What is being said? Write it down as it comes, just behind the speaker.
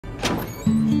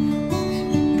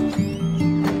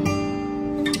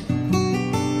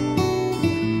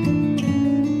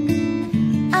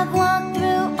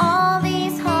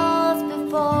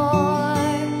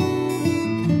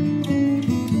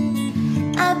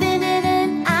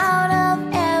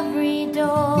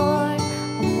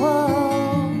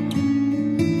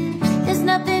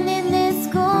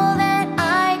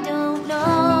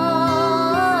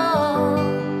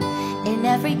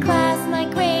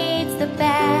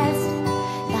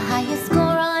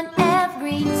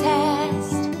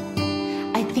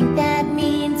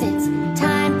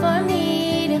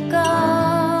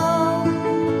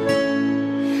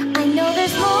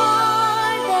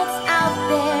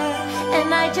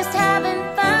just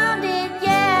haven't found it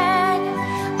yet.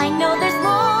 I know there's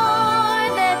more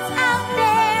that's out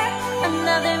there,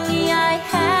 another me I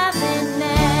haven't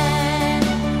met.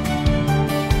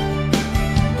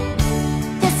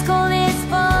 This school is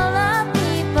full of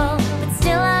people, but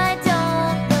still I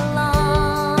don't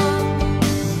belong.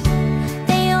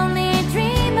 They only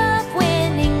dream of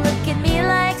winning, look at me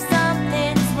like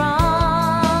something's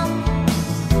wrong.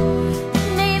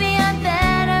 Maybe I'm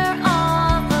better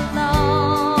off alone.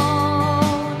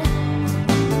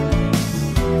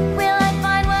 Will I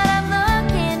find what I'm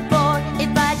looking for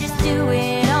if I just do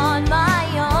it on my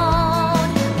own?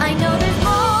 I know there's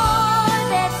more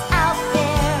that's out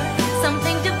there,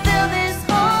 something to fill this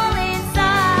hole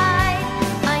inside.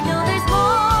 I know there's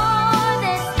more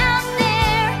that's out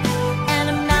there, and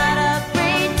I'm not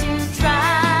afraid to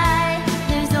try.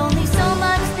 There's only so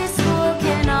much this school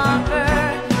can offer,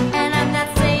 and I'm not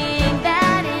saying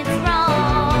that it's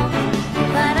wrong,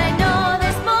 but I know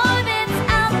there's more that's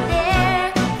out there,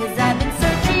 'cause I've been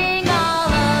searching all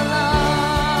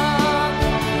along.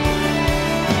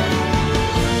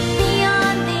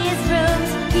 Beyond these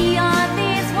rooms, beyond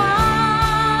these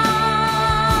walls,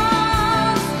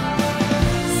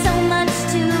 so much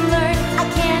to learn, I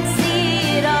can't see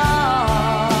it all.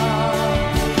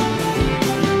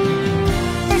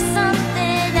 There's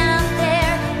something out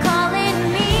there calling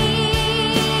me,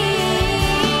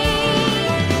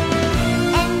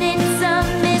 and it's a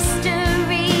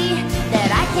mystery that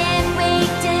I can't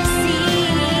wait to see.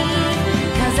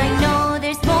 'Cause I know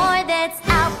there's more that's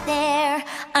out there,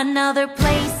 another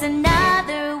place,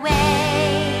 another way.